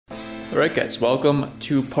Alright guys, welcome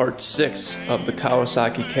to part 6 of the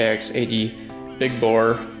Kawasaki KX80 Big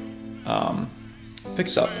Bore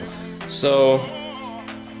fix-up. So,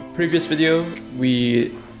 previous video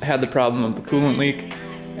we had the problem of the coolant leak,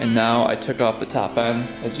 and now I took off the top end,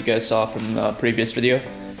 as you guys saw from the previous video,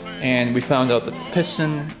 and we found out that the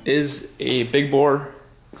piston is a big bore,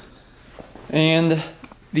 and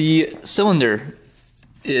the cylinder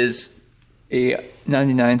is a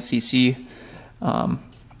 99cc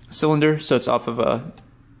cylinder, so it's off of a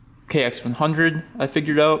KX100, I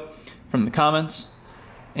figured out from the comments,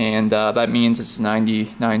 and that means it's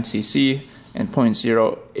 99cc, and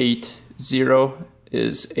 0.080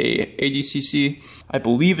 is a 80cc. I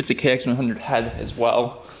believe it's a KX100 head as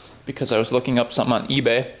well, because I was looking up something on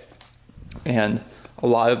eBay, and a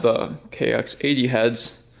lot of the KX80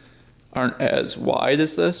 heads aren't as wide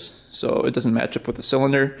as this, so it doesn't match up with the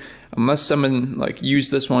cylinder, unless someone like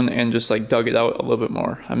used this one and just like dug it out a little bit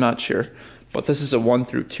more. I'm not sure, but this is a 1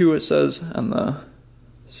 through 2, it says on the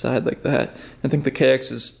side like that. I think the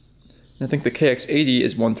KX80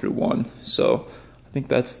 is 1 through 1, so I think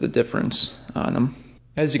that's the difference on them.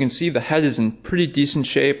 As you can see, the head is in pretty decent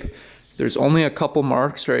shape. There's only a couple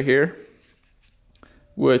marks right here,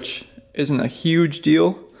 which isn't a huge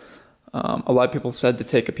deal. A lot of people said to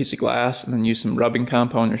take a piece of glass and then use some rubbing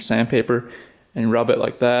compound or sandpaper and rub it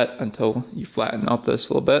like that until you flatten out this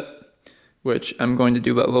a little bit, which I'm going to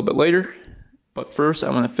do that a little bit later. But first I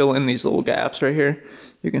want to fill in these little gaps right here.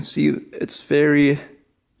 You can see it's very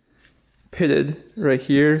pitted right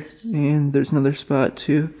here, and there's another spot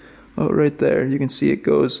too. Oh, right there. You can see it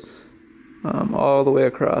goes all the way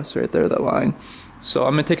across right there, that line. So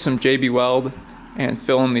I'm going to take some JB Weld and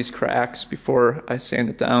fill in these cracks before I sand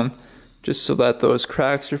it down, just so that those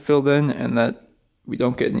cracks are filled in and that we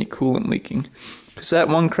don't get any coolant leaking. Because that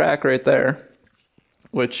one crack right there,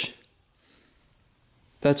 which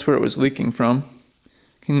that's where it was leaking from,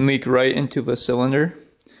 can leak right into the cylinder,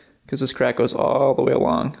 because this crack goes all the way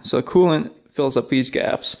along. So the coolant fills up these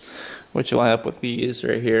gaps, which line up with these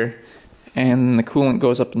right here, and the coolant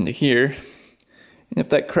goes up into here. And if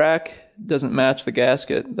that crack doesn't match the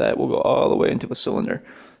gasket, that will go all the way into the cylinder.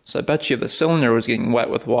 So I bet you the cylinder was getting wet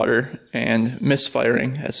with water and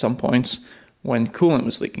misfiring at some points when coolant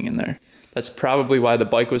was leaking in there. That's probably why the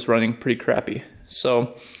bike was running pretty crappy.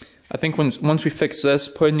 So I think once we fix this,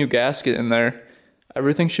 put a new gasket in there,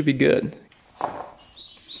 everything should be good.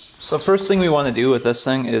 So first thing we want to do with this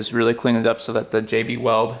thing is really clean it up so that the JB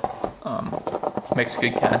Weld makes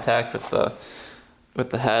good contact with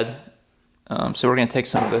the head. So we're going to take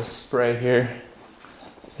some of this spray here.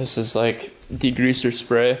 This is like degreaser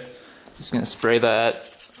spray. Just going to spray that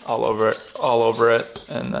all over it,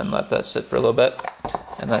 and then let that sit for a little bit,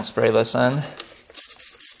 and then spray this end,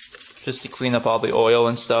 just to clean up all the oil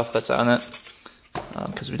and stuff that's on it,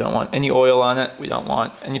 because we don't want any oil on it, we don't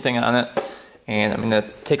want anything on it. And I'm going to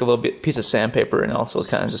take a little piece of sandpaper and also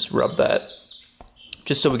kind of just rub that,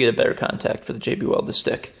 just so we get a better contact for the JB Weld to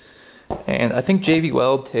stick. And I think JB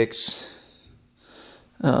Weld takes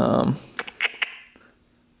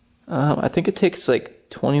I think it takes like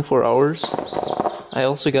 24 hours. I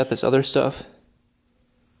also got this other stuff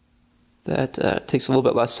that takes a little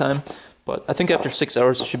bit less time, but I think after 6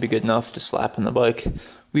 hours it should be good enough to slap on the bike.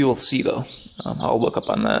 We will see though. I'll look up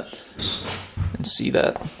on that and see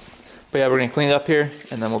that. But yeah, we're going to clean it up here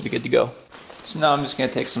and then we'll be good to go. So now I'm just going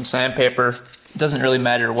to take some sandpaper. It doesn't really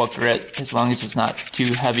matter what grit, as long as it's not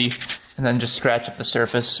too heavy, and then just scratch up the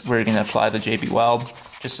surface where you're going to apply the JB Weld,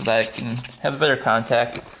 just so that it can have a better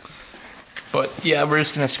contact. But yeah, we're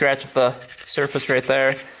just going to scratch up the surface right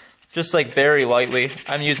there, just like very lightly.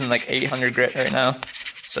 I'm using like 800 grit right now,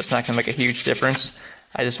 so it's not going to make a huge difference.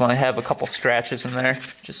 I just want to have a couple scratches in there,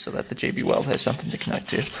 just so that the JB Weld has something to connect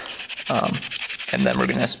to. And then we're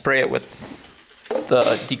going to spray it with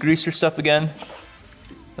the degreaser stuff again,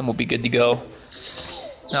 and we'll be good to go.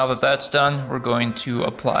 Now that that's done, we're going to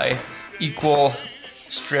apply equal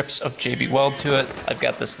strips of JB Weld to it. I've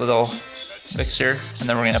got this little mixer, and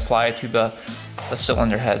then we're going to apply it to the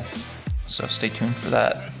cylinder head. So stay tuned for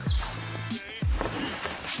that.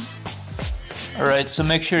 Alright, so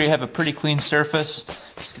make sure you have a pretty clean surface.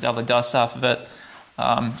 Just get all the dust off of it.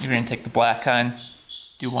 You're going to take the black kind,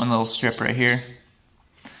 do one little strip right here.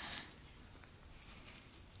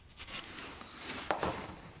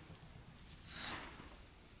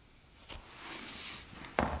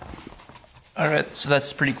 Alright, so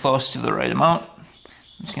that's pretty close to the right amount.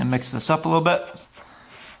 I'm just going to mix this up a little bit.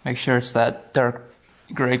 Make sure it's that dark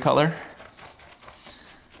gray color.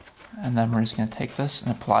 And then we're just going to take this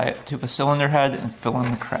and apply it to the cylinder head and fill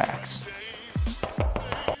in the cracks.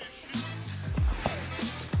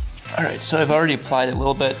 Alright, so I've already applied a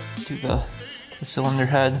little bit to to the cylinder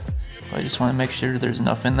head. I just want to make sure there's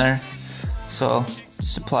enough in there. So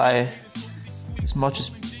just apply as much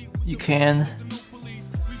as you can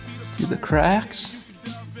to the cracks,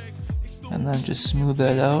 and then just smooth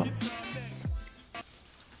that out.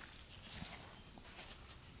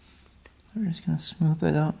 We're just gonna smooth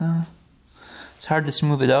that out now. It's hard to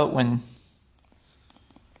smooth it out when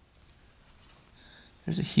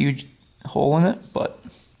there's a huge hole in it, but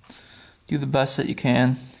do the best that you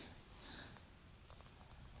can.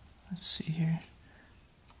 Let's see here.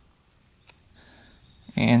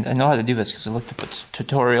 And I know how to do this because I looked up a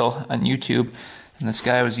tutorial on YouTube, and this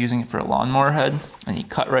guy was using it for a lawnmower head, and he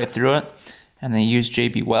cut right through it, and then he used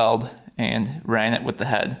JB Weld and ran it with the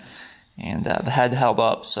head, and the head held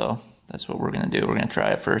up. So that's what we're gonna do. We're gonna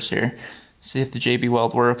try it first here, see if the JB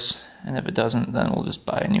Weld works, and if it doesn't, then we'll just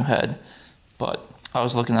buy a new head. But I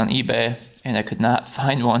was looking on eBay, and I could not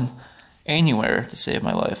find one anywhere to save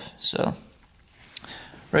my life. So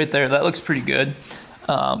right there, that looks pretty good.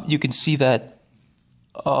 You can see that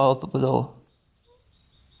all the little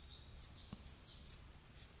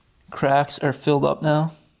cracks are filled up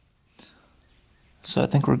now. So I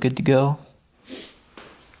think we're good to go.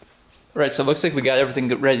 Right, so it looks like we got everything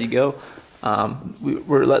ready to go.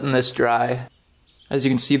 We're letting this dry. As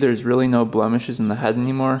you can see, there's really no blemishes in the head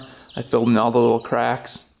anymore. I filled in all the little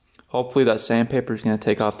cracks. Hopefully that sandpaper is going to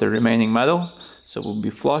take off the remaining metal, so we'll be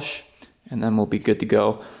flush, and then we'll be good to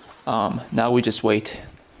go. Now we just wait.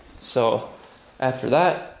 So after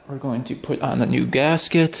that, we're going to put on the new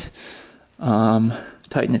gasket,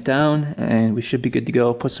 tighten it down, and we should be good to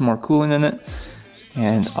go. Put some more coolant in it,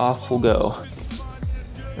 and off we'll go.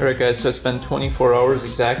 Alright guys, so it's been 24 hours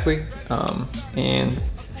exactly, and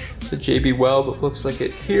the JB Weld looks like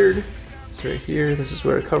it cured. It's right here. This is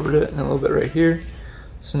where I covered it, and a little bit right here.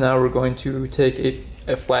 So now we're going to take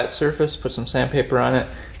a flat surface, put some sandpaper on it,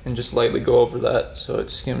 and just lightly go over that so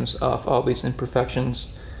it skims off all these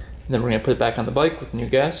imperfections. And then we're going to put it back on the bike with the new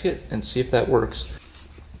gasket and see if that works.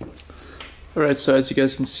 Alright, so as you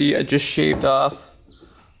guys can see, I just shaved off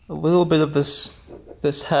a little bit of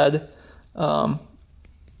this head.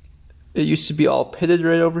 It used to be all pitted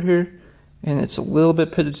right over here, and it's a little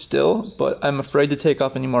bit pitted still, but I'm afraid to take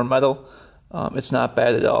off any more metal. It's not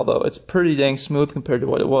bad at all though. It's pretty dang smooth compared to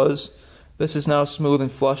what it was. This is now smooth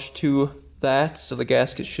and flush to that, so the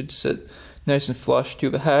gasket should sit nice and flush to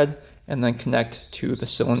the head and then connect to the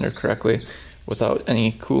cylinder correctly without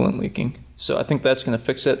any coolant leaking. So I think that's going to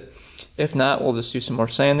fix it. If not, we'll just do some more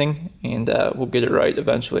sanding and we'll get it right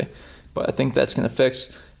eventually. But I think that's going to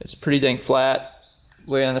fix. It's pretty dang flat.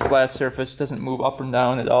 Lay on the flat surface, doesn't move up and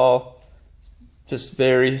down at all. Just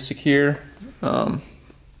very secure.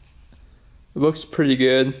 It looks pretty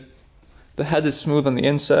good. The head is smooth on the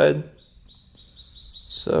inside,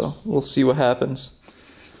 so we'll see what happens.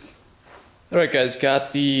 Alright guys,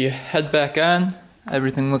 got the head back on.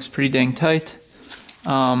 Everything looks pretty dang tight.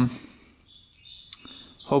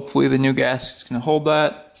 Hopefully the new gasket's going to hold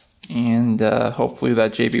that, and hopefully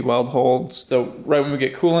that JB Weld holds. So right when we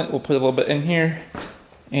get coolant, we'll put a little bit in here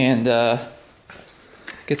and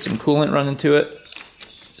get some coolant running to it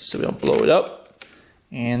so we don't blow it up,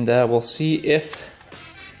 and we'll see if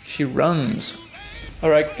she runs.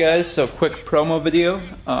 Alright guys, so quick promo video.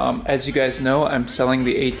 As you guys know, I'm selling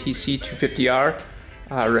the ATC 250R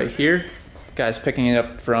right here. Guy's picking it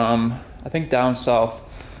up from, I think, down south.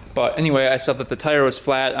 But anyway, I saw that the tire was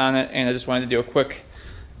flat on it, and I just wanted to do a quick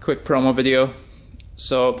promo video.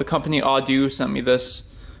 So the company Audew sent me this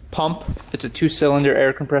pump. It's a 2-cylinder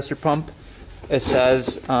air compressor pump. It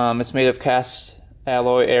says it's made of cast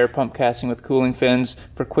alloy air pump casting with cooling fins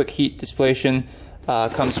for quick heat dissipation.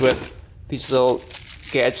 Comes with these little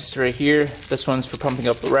gadgets right here. This one's for pumping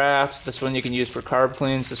up the rafts. This one you can use for carb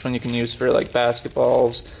cleans. This one you can use for like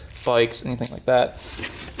basketballs, bikes, anything like that.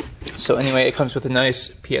 So anyway, it comes with a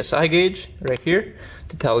nice PSI gauge right here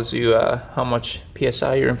that tells you how much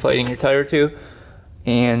PSI you're inflating your tire to.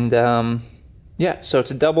 And yeah, so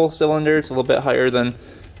it's a double cylinder. It's a little bit higher than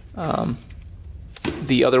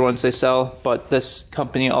the other ones they sell. But this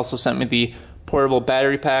company also sent me the portable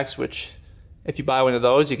battery packs, which if you buy one of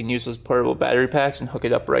those, you can use those portable battery packs and hook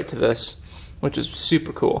it up right to this, which is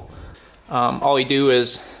super cool. All you do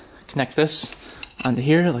is connect this onto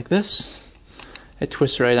here like this. It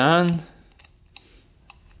twists right on.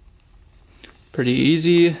 Pretty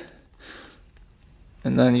easy.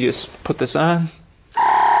 And then you just put this on.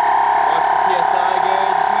 Watch the PSI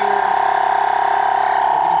gauge here.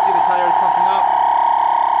 As you can see, the tire is pumping up.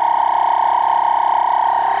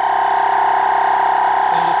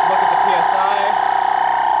 Then you just look at the PSI.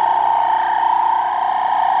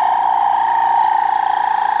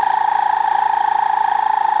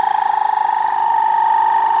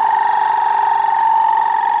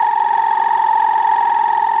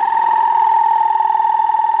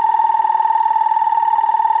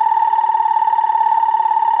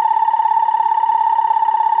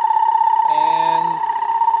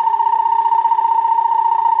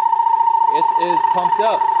 pumped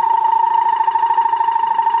up.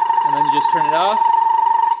 And then you just turn it off,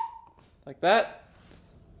 like that,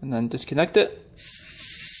 and then disconnect it.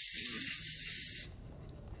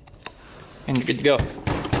 And you're good to go.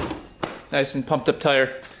 Nice and pumped up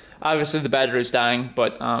tire. Obviously the battery is dying,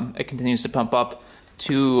 but it continues to pump up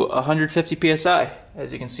to 150 PSI,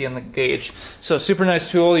 as you can see on the gauge. So super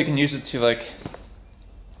nice tool. You can use it to like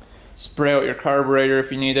spray out your carburetor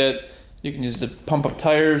if you need it. You can use it to pump up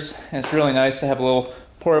tires, and it's really nice to have a little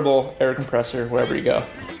portable air compressor wherever you go.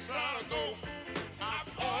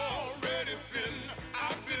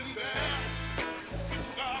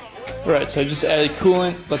 Alright, so I just added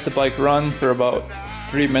coolant, let the bike run for about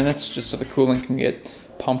 3 minutes just so the coolant can get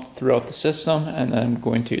pumped throughout the system, and then I'm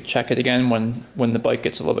going to check it again when the bike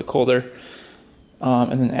gets a little bit colder,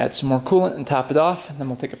 and then add some more coolant and top it off, and then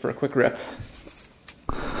we'll take it for a quick rip.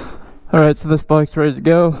 Alright, so this bike's ready to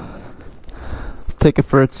go. Take it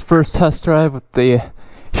for its first test drive with the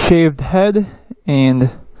shaved head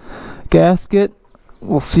and gasket.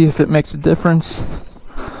 We'll see if it makes a difference.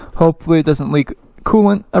 Hopefully it doesn't leak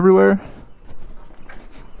coolant everywhere.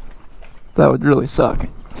 That would really suck.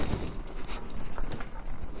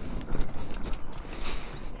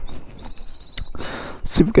 Let's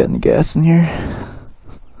see if we got any gas in here.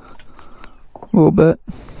 A little bit.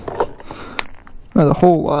 Not a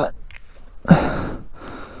whole lot.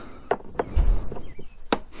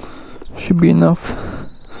 Should be enough.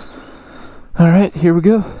 Alright, here we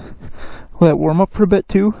go. Let it warm up for a bit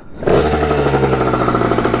too.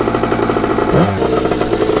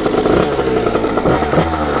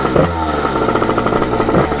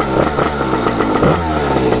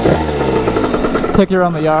 Take it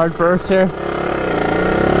around the yard first here.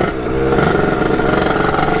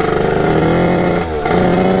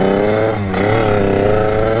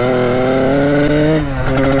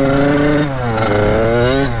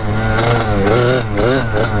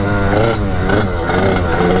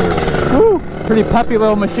 Woo! Pretty peppy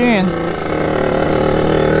little machine.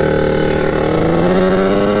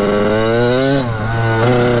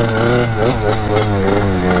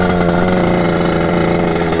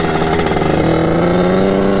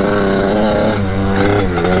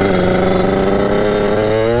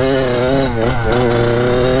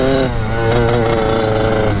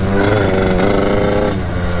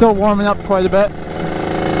 Still warming up quite a bit.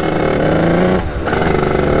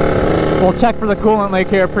 We'll check for the coolant leak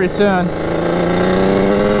here pretty soon.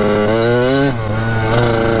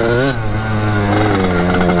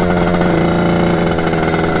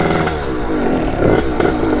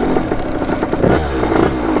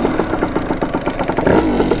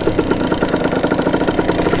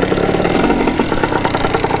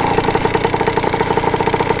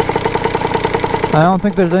 I don't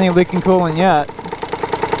think there's any leaking coolant yet.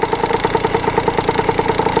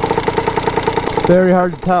 Very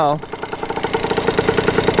hard to tell. I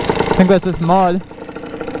think that's just mud.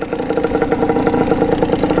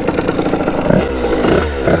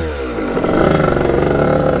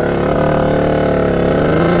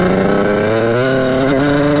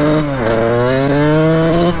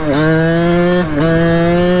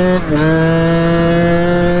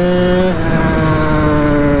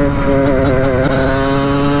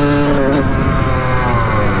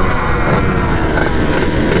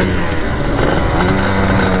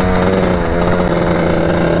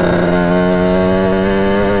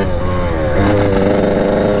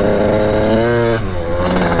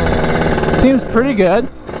 Seems pretty good.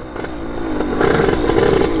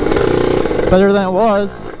 Better than it was.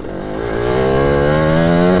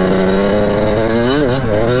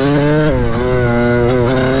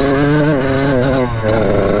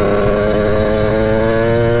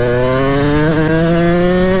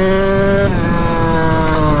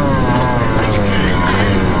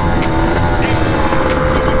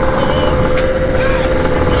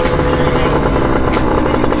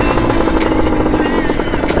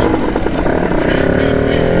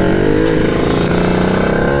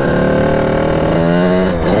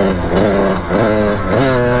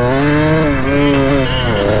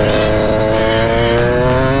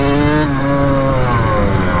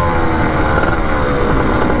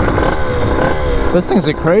 This thing's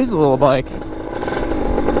a crazy little bike.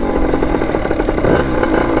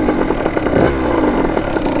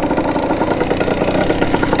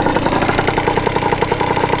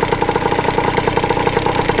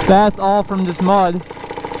 That's all from just mud.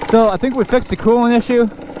 So I think we fixed the coolant issue.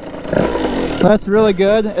 That's really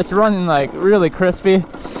good. It's running like really crispy.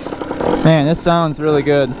 Man, it sounds really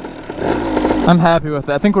good. I'm happy with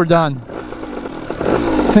it. I think we're done.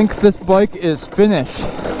 I think this bike is finished.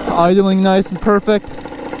 Idling nice and perfect.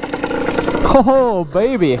 Oh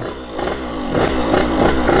baby.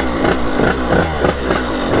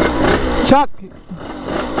 Chuck!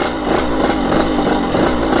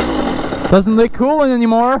 Doesn't leak coolant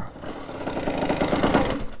anymore.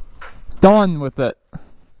 Done with it.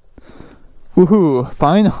 Woohoo,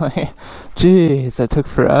 finally. Jeez, that took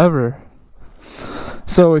forever.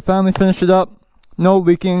 So we finally finished it up. No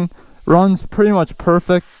leaking. Runs pretty much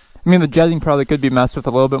perfect. I mean, the jetting probably could be messed with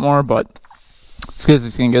a little bit more, but as good as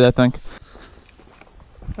it's gonna get, I think.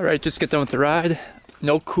 Alright, just get done with the ride.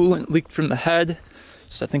 No coolant leaked from the head,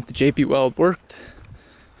 so I think the JP weld worked.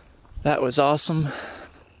 That was awesome.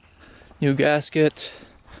 New gasket,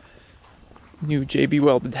 new JB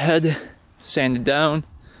welded head, sanded down.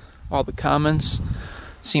 All the comments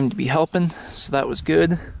seemed to be helping, so that was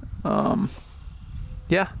good.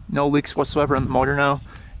 Yeah, no leaks whatsoever on the motor now,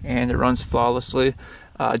 and it runs flawlessly.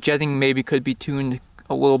 Jetting maybe could be tuned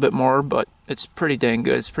a little bit more, but it's pretty dang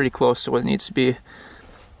good. It's pretty close to what it needs to be.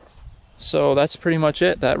 So that's pretty much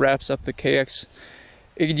it. That wraps up the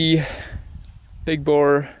KX80 big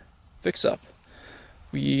bore fix-up.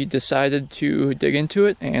 We decided to dig into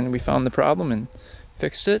it, and we found the problem and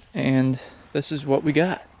fixed it, and this is what we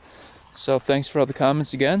got. So thanks for all the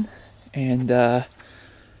comments again, and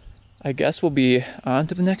I guess we'll be on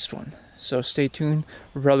to the next one. So stay tuned.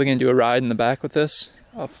 We're probably going to do a ride in the back with this,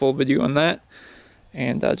 a full video on that,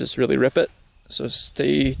 and just really rip it. So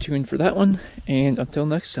stay tuned for that one, and until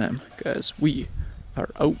next time, guys, we are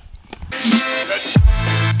out.